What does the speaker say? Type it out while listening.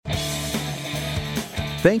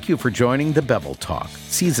Thank you for joining the Bevel Talk,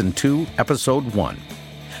 Season 2, Episode 1.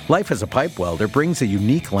 Life as a pipe welder brings a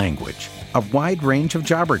unique language, a wide range of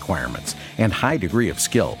job requirements, and high degree of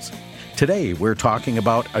skills. Today, we're talking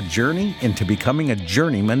about a journey into becoming a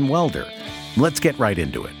journeyman welder. Let's get right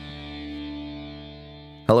into it.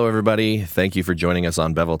 Hello, everybody. Thank you for joining us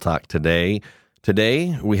on Bevel Talk today.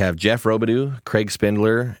 Today, we have Jeff Robidoux, Craig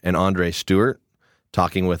Spindler, and Andre Stewart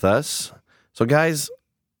talking with us. So, guys,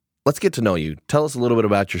 let's get to know you. Tell us a little bit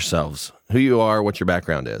about yourselves, who you are, what your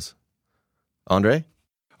background is. Andre?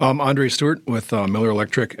 I'm Andre Stewart with Miller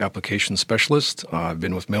Electric Application Specialist. I've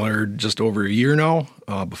been with Miller just over a year now.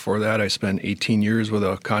 Before that, I spent 18 years with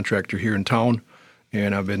a contractor here in town,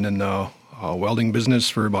 and I've been in the welding business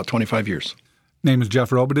for about 25 years. Name is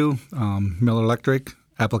Jeff Robidoux, Miller Electric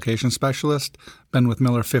Application Specialist. Been with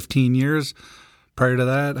Miller 15 years. Prior to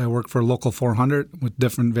that, I worked for Local 400 with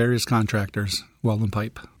different various contractors, weld and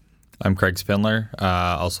pipe. I'm Craig Spindler,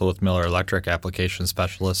 also with Miller Electric Application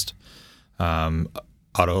Specialist.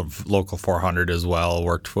 Out of Local 400 as well.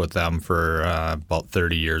 Worked with them for about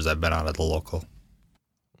 30 years. I've been out of the local.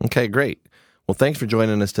 Okay, great. Well, thanks for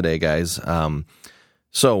joining us today, guys.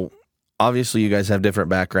 So, obviously, you guys have different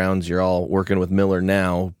backgrounds. You're all working with Miller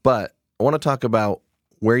now, but I want to talk about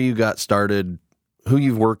where you got started, who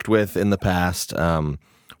you've worked with in the past.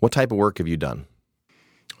 What type of work have you done?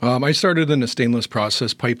 I started in the stainless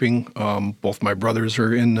process piping. Both my brothers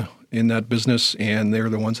are in that business, and they're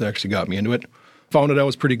the ones that actually got me into it. Found that I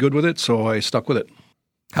was pretty good with it, so I stuck with it.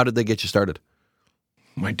 How did they get you started?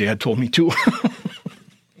 My dad told me to.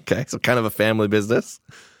 Okay, so kind of a family business.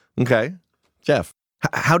 Okay. Jeff,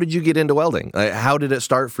 how did you get into welding? How did it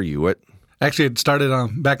start for you? Actually, it started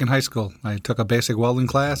back in high school. I took a basic welding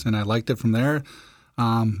class, and I liked it from there.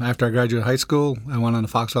 After I graduated high school, I went on to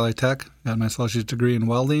Fox Valley Tech, got my associate's degree in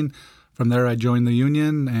welding. From there, I joined the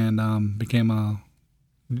union and became a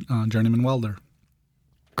journeyman welder.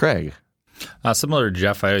 Craig? Similar to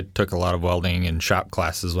Jeff, I took a lot of welding and shop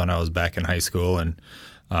classes when I was back in high school and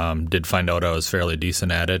did find out I was fairly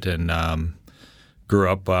decent at it and grew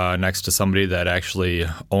up next to somebody that actually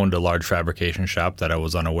owned a large fabrication shop that I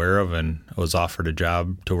was unaware of, and I was offered a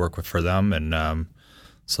job to work for them. And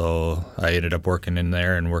so I ended up working in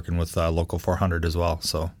there and working with Local 400 as well.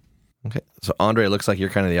 So, okay. So Andre, it looks like you're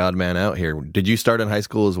kind of the odd man out here. Did you start in high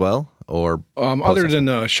school as well, or other than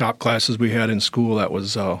the shop classes we had in school? That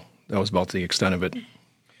was about the extent of it.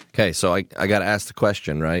 Okay, so I got to ask the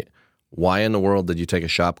question, right? Why in the world did you take a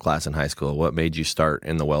shop class in high school? What made you start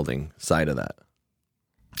in the welding side of that?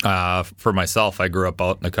 For myself, I grew up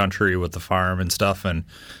out in the country with the farm and stuff, and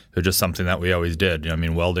it was just something that we always did. I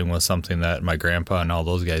mean, welding was something that my grandpa and all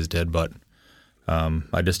those guys did, but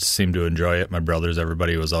I just seemed to enjoy it. My brothers,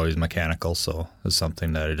 everybody was always mechanical, so it was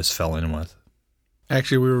something that I just fell in with.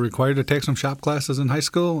 Actually, we were required to take some shop classes in high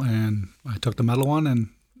school, and I took the metal one and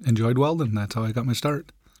enjoyed welding. That's how I got my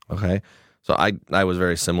start. Okay. So I was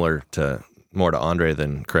very similar to Andre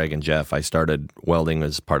than Craig and Jeff. I started welding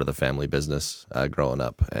as part of the family business growing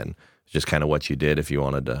up, and it's just kind of what you did if you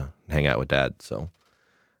wanted to hang out with Dad. So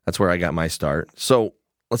that's where I got my start. So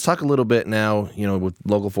let's talk a little bit now, with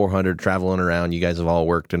Local 400 traveling around. You guys have all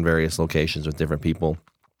worked in various locations with different people.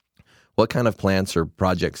 What kind of plants or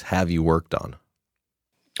projects have you worked on?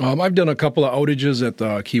 I've done a couple of outages at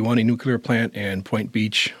the Kewaunee Nuclear Plant and Point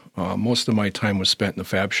Beach. Most of my time was spent in the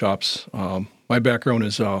fab shops. My background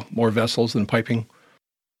is more vessels than piping.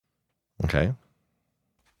 Okay.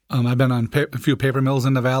 I've been on a few paper mills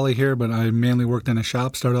in the valley here, but I mainly worked in a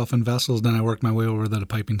shop, started off in vessels, then I worked my way over to the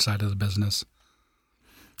piping side of the business.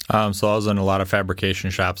 So I was in a lot of fabrication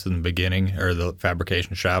shops in the beginning, or the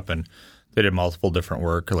fabrication shop, and they did multiple different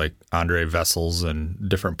work, like Andre vessels and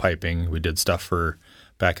different piping. We did stuff for,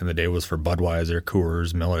 back in the day, was for Budweiser,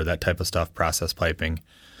 Coors, Miller, that type of stuff, process piping.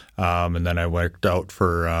 And then I worked out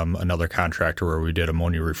for another contractor where we did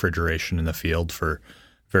ammonia refrigeration in the field for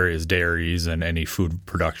various dairies and any food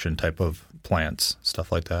production type of plants,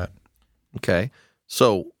 stuff like that. Okay.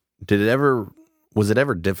 So was it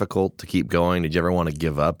ever difficult to keep going? Did you ever want to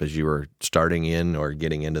give up as you were starting in or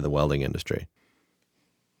getting into the welding industry?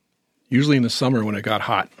 Usually in the summer when it got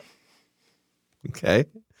hot. Okay.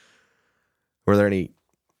 Were there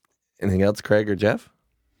anything else, Craig or Jeff?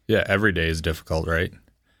 Yeah, every day is difficult, right?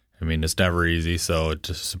 I mean, it's never easy, so it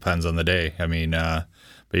just depends on the day. I mean, but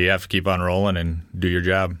you have to keep on rolling and do your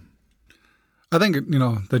job. I think,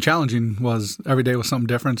 the challenging was every day was something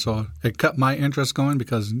different, so it kept my interest going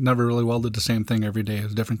because never really welded the same thing every day. It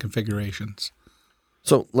was different configurations.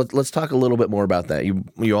 So let's talk a little bit more about that.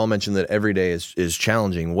 You all mentioned that every day is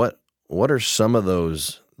challenging. What are some of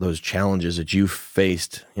those challenges that you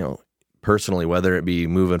faced, personally, whether it be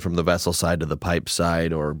moving from the vessel side to the pipe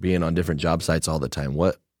side or being on different job sites all the time,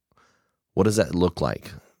 what does that look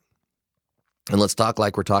like? And let's talk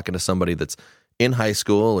like we're talking to somebody that's in high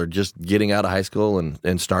school or just getting out of high school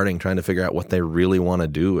and starting, trying to figure out what they really want to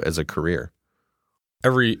do as a career.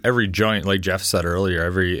 Every joint, like Jeff said earlier,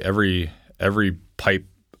 every pipe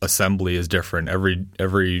assembly is different.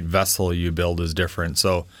 Every vessel you build is different.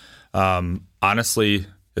 So honestly,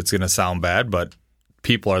 it's going to sound bad, but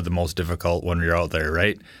people are the most difficult when you're out there,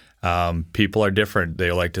 right? People are different.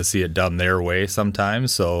 They like to see it done their way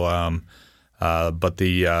sometimes. So, but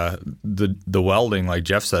the welding, like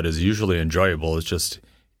Jeff said, is usually enjoyable. It's just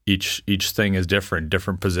each thing is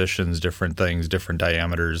different positions, different things, different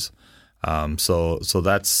diameters. So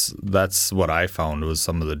that's what I found was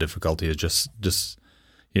some of the difficulty is just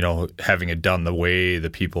having it done the way the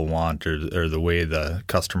people want or the way the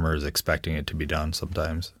customer is expecting it to be done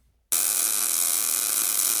sometimes.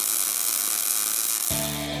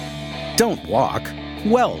 Don't walk,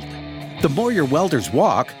 weld. The more your welders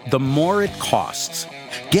walk, the more it costs.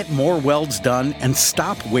 Get more welds done and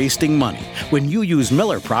stop wasting money when you use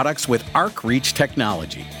Miller products with ArcReach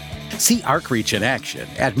technology. See ArcReach in action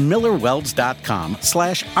at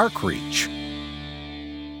millerwelds.com/ArcReach.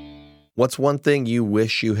 What's one thing you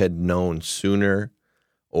wish you had known sooner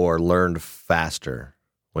or learned faster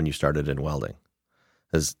when you started in welding?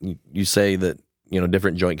 As you say that,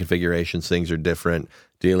 different joint configurations, things are different,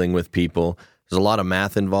 dealing with people. There's a lot of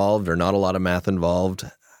math involved or not a lot of math involved.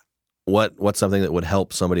 What's something that would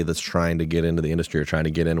help somebody that's trying to get into the industry or trying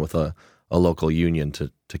to get in with a local union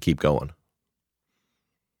to keep going?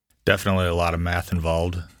 Definitely a lot of math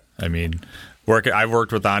involved. I mean, I've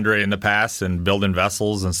worked with Andre in the past and building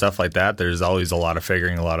vessels and stuff like that. There's always a lot of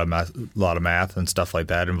figuring, a lot of math and stuff like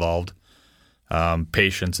that involved.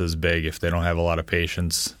 Patience is big. If they don't have a lot of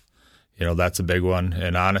patience, that's a big one.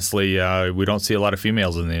 And honestly, we don't see a lot of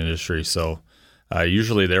females in the industry. So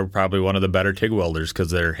usually they're probably one of the better TIG welders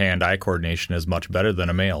because their hand-eye coordination is much better than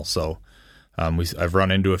a male. So I've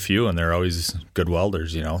run into a few, and they're always good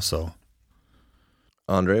welders, so.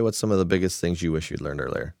 Andre, what's some of the biggest things you wish you'd learned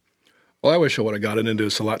earlier? Well, I wish I would have gotten into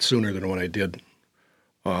this a lot sooner than when I did.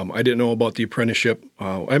 I didn't know about the apprenticeship.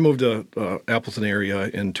 I moved to Appleton area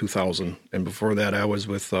in 2000, and before that I was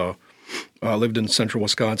lived in central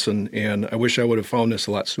Wisconsin, and I wish I would have found this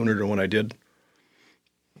a lot sooner than when I did.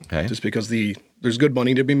 Okay. Just because there's good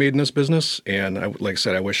money to be made in this business, and like I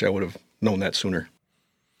said, I wish I would have known that sooner.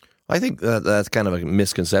 I think that's kind of a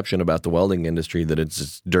misconception about the welding industry, that it's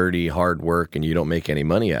just dirty, hard work and you don't make any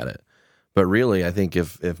money at it. But really, I think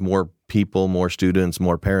if more people, more students,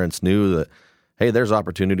 more parents knew that, hey, there's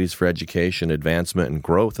opportunities for education, advancement, and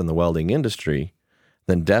growth in the welding industry,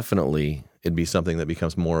 then definitely it'd be something that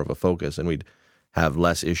becomes more of a focus and we'd have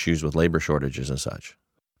less issues with labor shortages and such.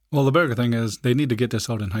 Well, the bigger thing is they need to get this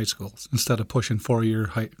out in high schools instead of pushing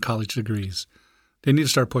 4-year college degrees. They need to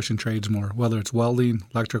start pushing trades more, whether it's welding,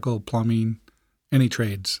 electrical, plumbing, any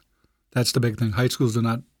trades. That's the big thing. High schools do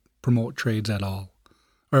not promote trades at all.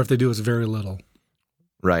 Or if they do, it's very little.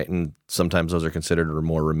 Right, and sometimes those are considered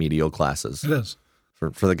more remedial classes. It is.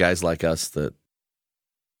 For the guys like us that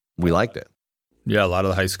we liked it. Yeah, a lot of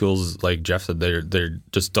the high schools, like Jeff said, they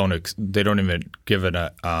just don't even give it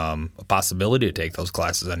a possibility to take those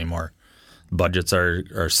classes anymore. Budgets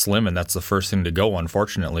are slim, and that's the first thing to go,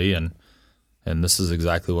 unfortunately, and this is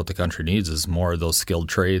exactly what the country needs, is more of those skilled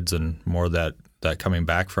trades and more of that coming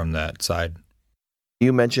back from that side.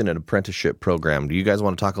 You mentioned an apprenticeship program. Do you guys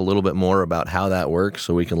want to talk a little bit more about how that works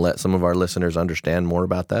so we can let some of our listeners understand more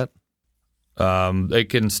about that? They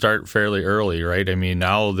can start fairly early, right? I mean,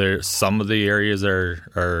 now some of the areas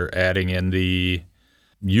are adding in the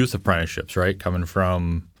youth apprenticeships, right? Coming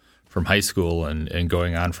from high school and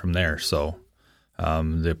going on from there. So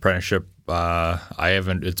the apprenticeship,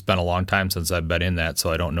 it's been a long time since I've been in that,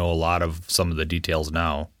 so I don't know a lot of some of the details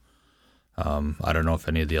now. I don't know if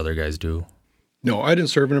any of the other guys do. No, I didn't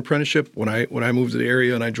serve an apprenticeship. When I moved to the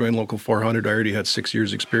area and I joined Local 400, I already had 6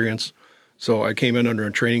 years experience. So I came in under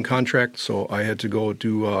a training contract, so I had to go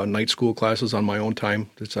do night school classes on my own time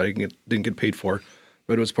that I didn't get paid for.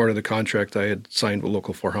 But it was part of the contract I had signed with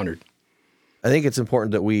Local 400. I think it's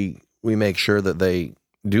important that we make sure that they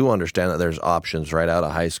do understand that there's options right out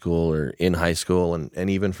of high school or in high school and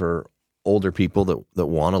even for older people that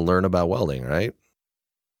want to learn about welding, right?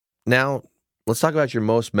 Now, let's talk about your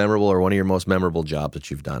most memorable or one of your most memorable jobs that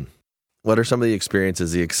you've done. What are some of the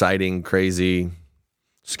experiences, the exciting, crazy,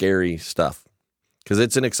 scary stuff? Because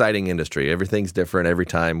it's an exciting industry. Everything's different every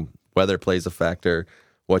time. Weather plays a factor,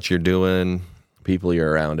 what you're doing, people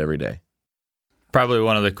you're around every day. Probably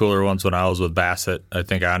one of the cooler ones when I was with Bassett. I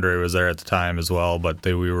think Andre was there at the time as well, but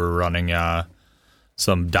we were running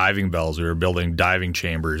some diving bells. We were building diving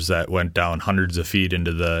chambers that went down hundreds of feet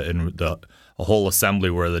into a whole assembly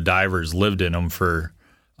where the divers lived in them for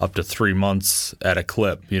up to 3 months at a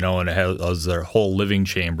clip, and it was their whole living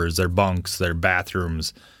chambers, their bunks, their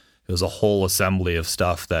bathrooms. It was a whole assembly of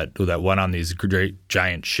stuff that went on these great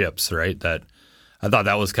giant ships, right? That I thought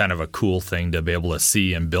that was kind of a cool thing to be able to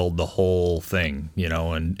see and build the whole thing,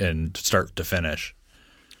 and start to finish.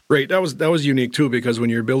 Right. That was unique too, because when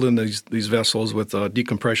you're building these vessels with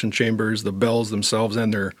decompression chambers, the bells themselves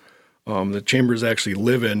and their the chambers actually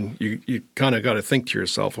live in, you kind of got to think to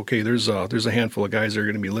yourself, okay, there's a handful of guys that are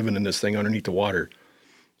going to be living in this thing underneath the water.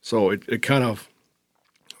 So it kind of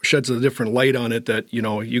sheds a different light on it that,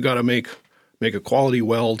 you got to make a quality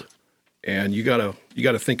weld, and you got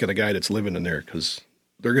to think of the guy that's living in there, because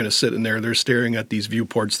they're going to sit in there, they're staring at these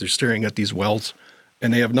viewports, they're staring at these welds,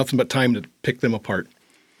 and they have nothing but time to pick them apart.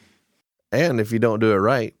 And if you don't do it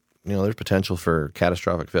right, there's potential for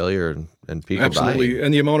catastrophic failure and people Absolutely. dying.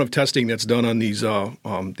 And the amount of testing that's done on these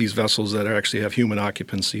vessels that actually have human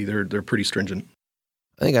occupancy, they're pretty stringent.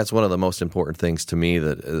 I think that's one of the most important things to me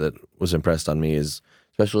that was impressed on me is,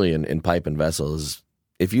 especially in pipe and vessels,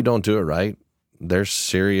 if you don't do it right, there's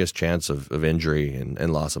serious chance of injury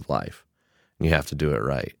and loss of life. And you have to do it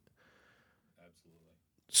right. Absolutely.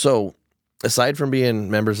 So aside from being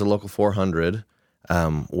members of Local 400,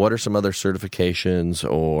 what are some other certifications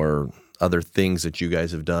or other things that you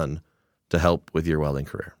guys have done to help with your welding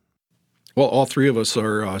career? Well, all three of us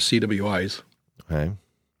are CWIs. Okay.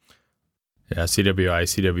 Yeah, CWI,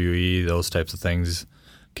 CWE, those types of things.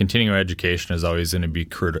 Continuing education is always going to be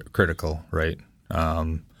critical, right?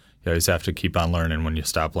 You always have to keep on learning. When you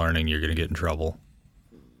stop learning, you're going to get in trouble.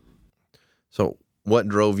 So what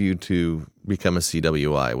drove you to become a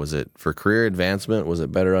CWI? Was it for career advancement? Was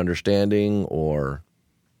it better understanding, or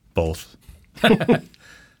both?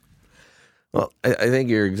 Well, I think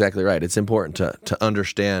you're exactly right. It's important to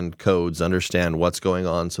understand codes, understand what's going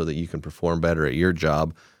on so that you can perform better at your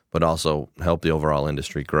job, but also help the overall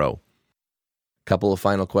industry grow. Couple of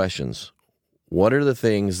final questions. What are the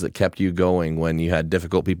things that kept you going when you had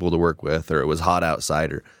difficult people to work with, or it was hot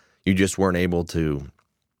outside, or you just weren't able to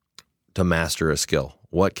master a skill?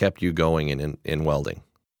 What kept you going in welding?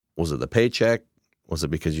 Was it the paycheck? Was it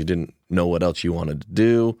because you didn't know what else you wanted to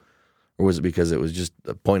do? Or was it because it was just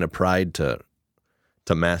a point of pride to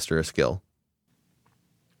master a skill?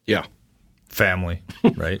 Yeah. Family,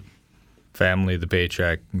 right? Family, the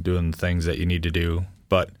paycheck, doing the things that you need to do.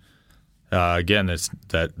 But again, it's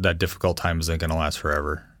that difficult time isn't going to last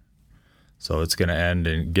forever. So it's going to end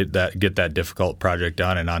and get that difficult project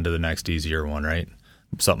done and on to the next easier one, right?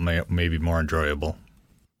 Something maybe more enjoyable.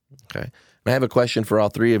 Okay. I have a question for all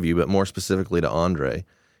three of you, but more specifically to Andre.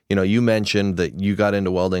 You mentioned that you got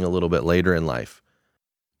into welding a little bit later in life.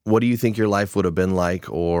 What do you think your life would have been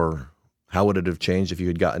like, or how would it have changed if you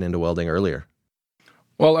had gotten into welding earlier?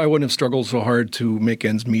 Well, I wouldn't have struggled so hard to make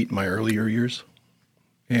ends meet in my earlier years.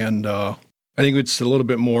 And I think it's a little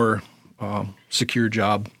bit more secure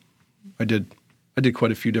job. I did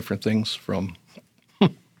quite a few different things from,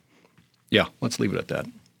 yeah, let's leave it at that.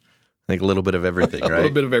 I think a little bit of everything, right? A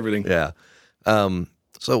little bit of everything. Yeah.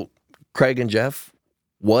 So Craig and Jeff,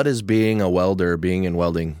 what is being a welder, being in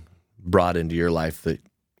welding, brought into your life that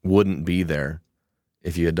wouldn't be there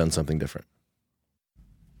if you had done something different?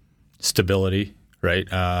 Stability, right?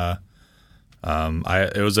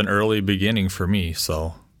 It was an early beginning for me,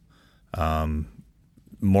 so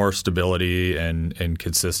more stability and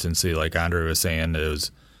consistency. Like Andre was saying, it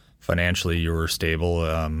was financially you were stable.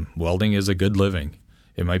 Welding is a good living.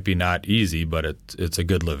 It might be not easy, but it's a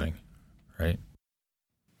good living, right?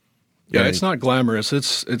 Yeah, it's not glamorous.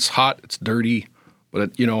 It's hot, it's dirty,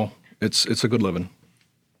 but it's a good living.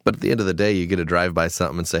 But at the end of the day, you get to drive by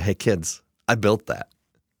something and say, "Hey, kids, I built that."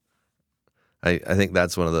 I think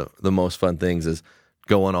that's one of the most fun things is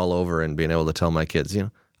going all over and being able to tell my kids,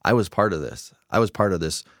 I was part of this. I was part of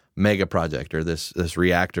this mega project or this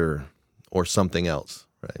reactor or something else,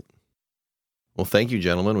 right? Well, thank you,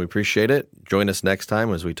 gentlemen. We appreciate it. Join us next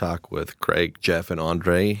time as we talk with Craig, Jeff, and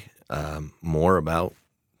Andre more about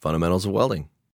fundamentals of welding.